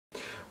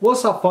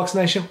What's up, Fox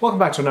Nation? Welcome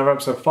back to another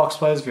episode of Fox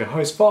Plays with your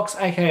host Fox,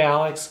 aka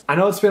Alex. I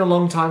know it's been a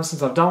long time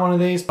since I've done one of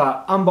these,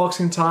 but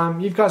unboxing time,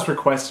 you guys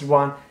requested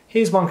one.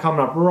 Here's one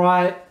coming up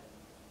right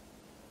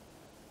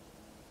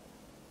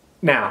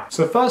now.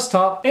 So first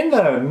up, in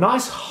the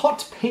nice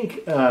hot pink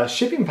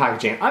shipping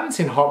packaging. I haven't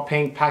seen hot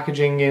pink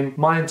packaging in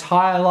my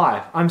entire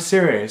life. I'm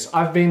serious.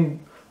 I've been,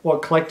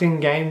 collecting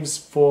games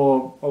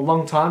for a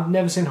long time,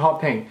 never seen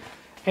hot pink.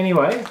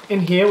 Anyway, in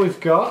here we've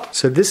got...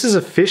 So this is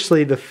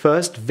officially the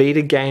first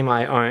Vita game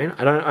I own.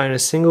 I don't own a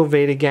single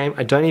Vita game.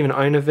 I don't even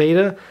own a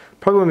Vita.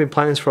 Probably won't be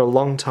playing this for a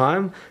long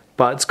time.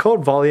 But it's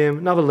called Volume,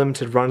 another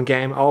limited run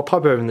game. I'll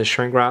pop it over in the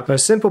shrink wrap. So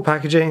simple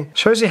packaging.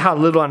 Shows you how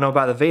little I know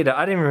about the Vita.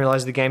 I didn't even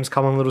realize the games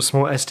come on little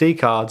small SD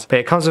cards. But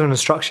it comes with an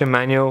instruction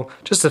manual,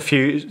 just a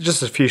few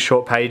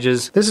short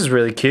pages. This is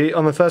really cute.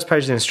 On the first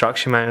page of the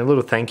instruction manual, a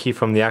little thank you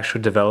from the actual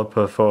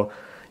developer for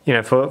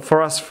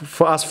for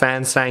us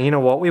fans saying, you know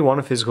what, we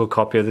want a physical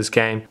copy of this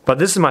game. But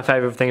this is my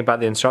favorite thing about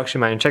the instruction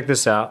manual. Check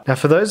this out. Now,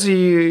 for those of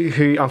you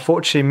who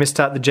unfortunately missed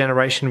out the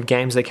generation of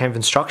games that came with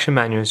instruction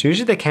manuals,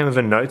 usually they came with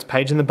a notes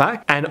page in the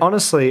back. And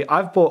honestly,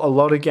 I've bought a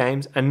lot of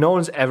games and no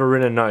one's ever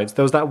written notes.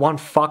 There was that one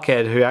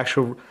fuckhead who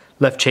actually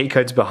left cheat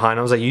codes behind.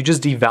 I was like, you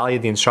just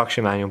devalued the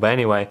instruction manual. But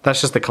anyway, that's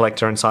just the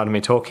collector inside of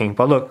me talking.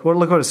 But look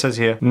what it says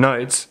here.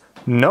 Notes.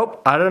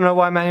 Nope, I don't know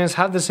why manuals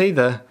have this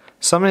either.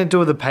 Something to do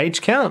with the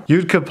page count?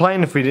 You'd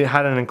complain if we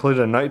hadn't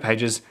included note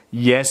pages.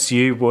 Yes,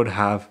 you would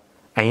have.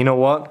 And you know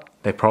what?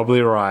 They're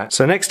probably right.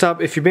 So next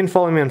up, if you've been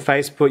following me on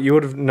Facebook, you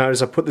would have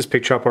noticed I put this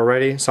picture up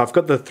already. So I've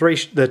got the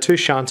two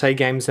Shantae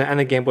games there and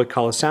the Game Boy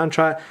Color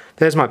soundtrack.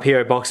 There's my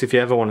PO box if you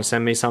ever want to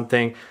send me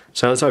something.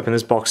 So let's open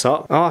this box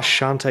up. Oh,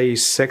 Shantae, you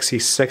sexy,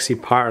 sexy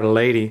pirate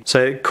lady.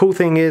 So cool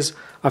thing is,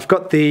 I've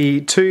got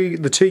the two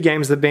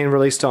games that have been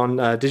released on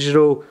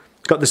digital.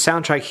 Got the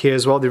soundtrack here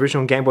as well, the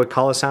original Game Boy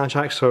Color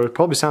soundtrack, so it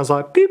probably sounds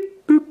like beep,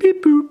 boop,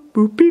 beep, boop,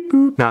 boop, beep,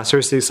 boop. Nah,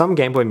 seriously, some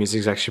Game Boy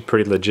music is actually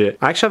pretty legit.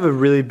 I actually have a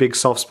really big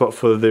soft spot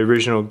for the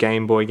original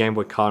Game Boy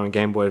Color, and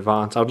Game Boy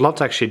Advance. I'd love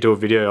to actually do a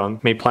video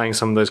on me playing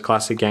some of those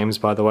classic games,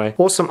 by the way.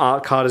 Awesome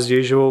art card as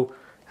usual.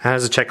 It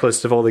has a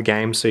checklist of all the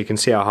games so you can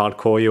see how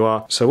hardcore you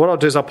are. So what I'll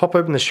do is I'll pop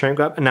open the shrink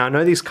wrap, and now I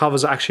know these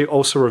covers are actually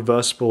also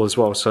reversible as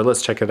well, so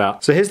let's check it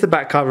out. So here's the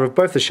back cover of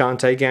both the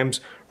Shantae games.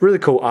 Really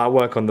cool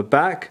artwork on the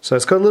back. So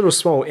it's got a little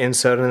small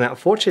insert in that.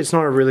 Fortunately, it's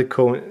not a really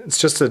cool, it's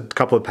just a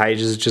couple of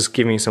pages just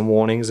giving you some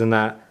warnings and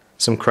that,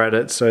 some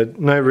credits. So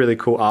no really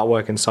cool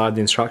artwork inside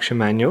the instruction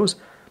manuals,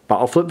 but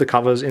I'll flip the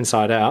covers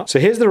inside out. So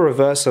here's the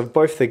reverse of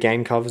both the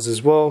game covers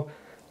as well.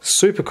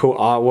 Super cool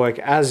artwork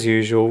as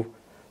usual.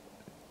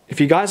 If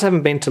you guys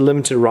haven't been to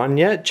Limited Run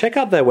yet, check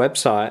out their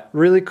website.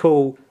 Really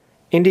cool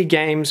indie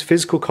games,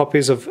 physical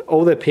copies of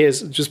all their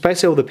just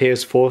basically all the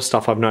PS4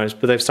 stuff I've noticed,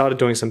 but they've started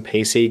doing some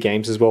PC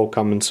games as well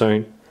coming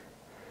soon.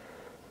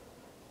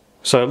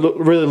 So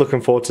really looking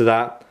forward to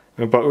that.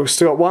 But we've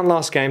still got one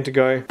last game to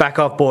go. Back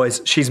off,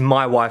 boys. She's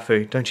my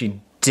waifu. Don't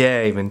you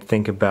dare even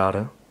think about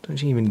her.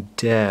 Don't you even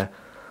dare.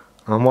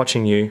 I'm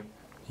watching you.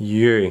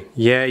 You.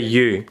 Yeah,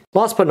 you.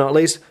 Last but not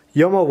least,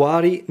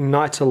 Yomawari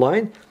Night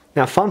Alone.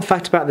 Now, fun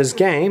fact about this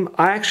game,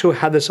 I actually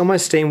had this on my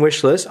Steam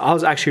wishlist. I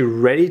was actually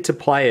ready to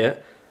play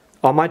it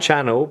on my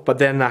channel, but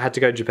then I had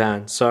to go to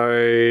Japan.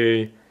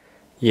 So,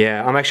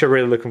 yeah, I'm actually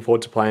really looking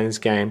forward to playing this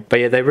game. But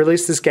yeah, they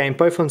released this game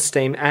both on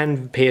Steam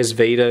and PS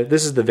Vita.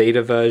 This is the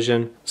Vita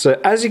version. So,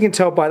 as you can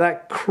tell by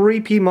that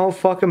creepy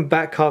motherfucking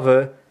back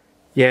cover,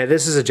 yeah,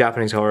 this is a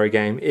Japanese horror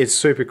game. It's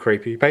super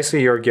creepy.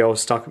 Basically, you're a girl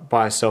stuck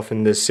by herself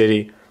in this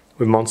city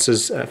with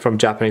monsters from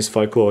Japanese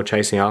folklore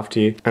chasing after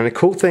you. And the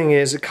cool thing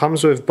is it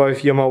comes with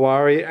both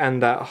Yomawari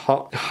and that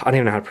I don't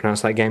even know how to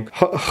pronounce that game.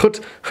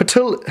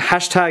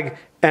 Hashtag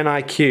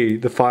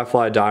NIQ, the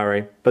Firefly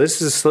Diary. But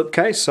this is a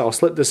slipcase, so I'll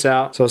slip this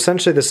out. So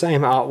essentially the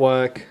same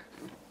artwork,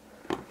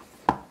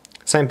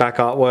 same back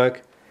artwork.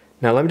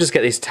 Now let me just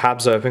get these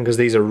tabs open because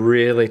these are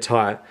really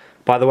tight.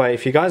 By the way,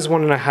 if you guys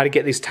want to know how to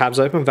get these tabs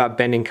open without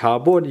bending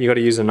cardboard, you got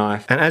to use a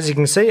knife. And as you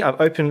can see, I've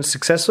opened it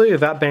successfully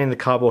without bending the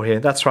cardboard here.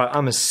 That's right,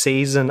 I'm a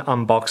seasoned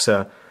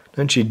unboxer.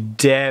 Don't you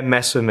dare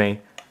mess with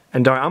me.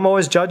 And I'm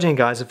always judging,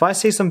 guys. If I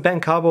see some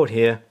bent cardboard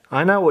here,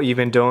 I know what you've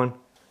been doing.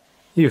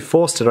 You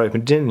forced it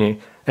open, didn't you?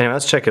 Anyway,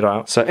 let's check it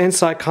out. So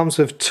inside comes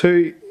with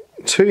two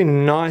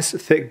nice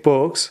thick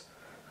books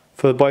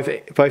for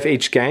both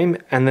each game,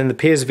 and then the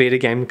PS Vita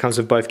game comes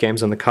with both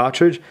games on the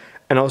cartridge.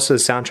 And also the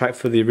soundtrack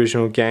for the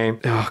original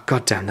game. Oh,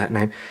 goddamn that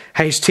name.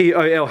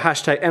 HTOL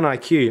hashtag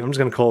NIQ. I'm just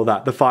going to call it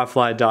that. The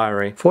Firefly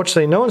Diary.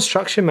 Fortunately, no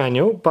instruction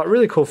manual, but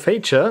really cool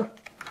feature.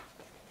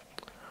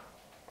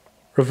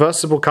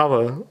 Reversible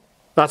cover.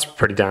 That's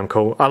pretty damn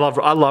cool. I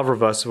love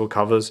reversible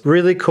covers.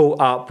 Really cool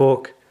art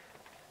book.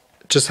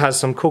 Just has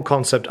some cool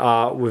concept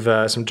art with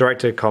some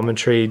director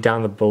commentary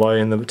down below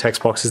in the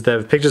text boxes there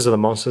with pictures of the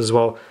monsters as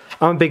well.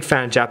 I'm a big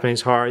fan of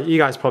Japanese horror. You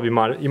guys probably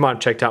might have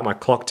checked out my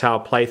Clock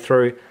Tower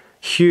playthrough.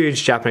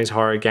 Huge Japanese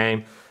horror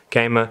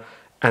gamer.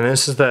 And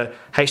this is the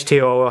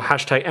HTOL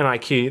hashtag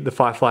NIQ, the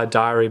Firefly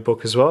Diary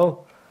book as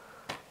well.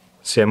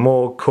 So yeah,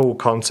 more cool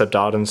concept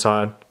art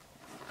inside.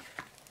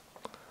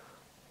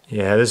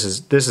 Yeah, this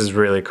is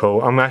really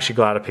cool. I'm actually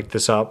glad I picked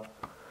this up.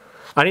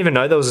 I didn't even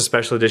know there was a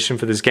special edition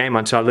for this game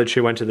until I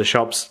literally went to the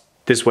shops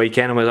this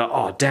weekend and was like,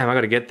 oh damn, I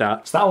gotta get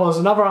that. So that was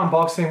another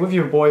unboxing with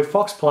your boy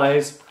Fox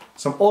Plays.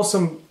 Some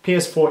awesome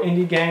PS4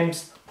 indie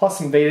games, plus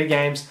some Vita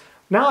games.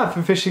 Now I've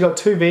officially got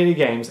 2 Vita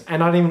games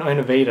and I don't even own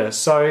a Vita.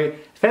 So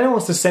if anyone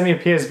wants to send me a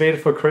PS Vita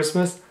for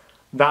Christmas,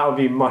 that would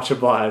be much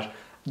obliged.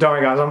 Don't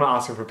worry guys, I'm not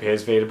asking for a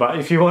PS Vita, but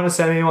if you want to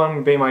send me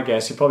one, be my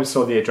guest. You probably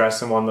saw the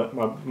address in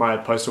my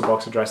postal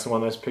box address in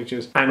one of those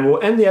pictures. And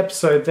we'll end the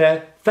episode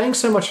there. Thanks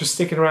so much for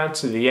sticking around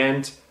to the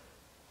end.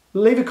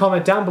 Leave a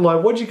comment down below.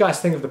 What do you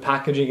guys think of the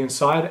packaging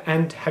inside?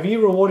 And have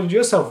you rewarded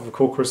yourself with a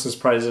cool Christmas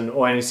present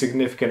or any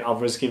significant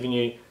others giving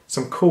you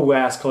some cool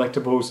ass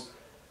collectibles?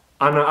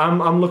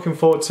 I'm looking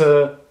forward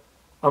to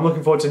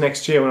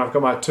next year when I've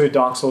got my 2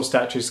 Dark Souls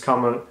statues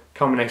coming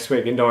next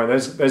week. And don't worry,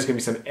 there's gonna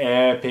be some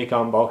epic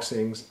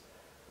unboxings.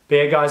 But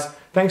yeah guys,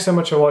 thanks so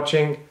much for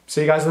watching.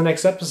 See you guys in the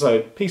next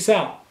episode. Peace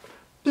out.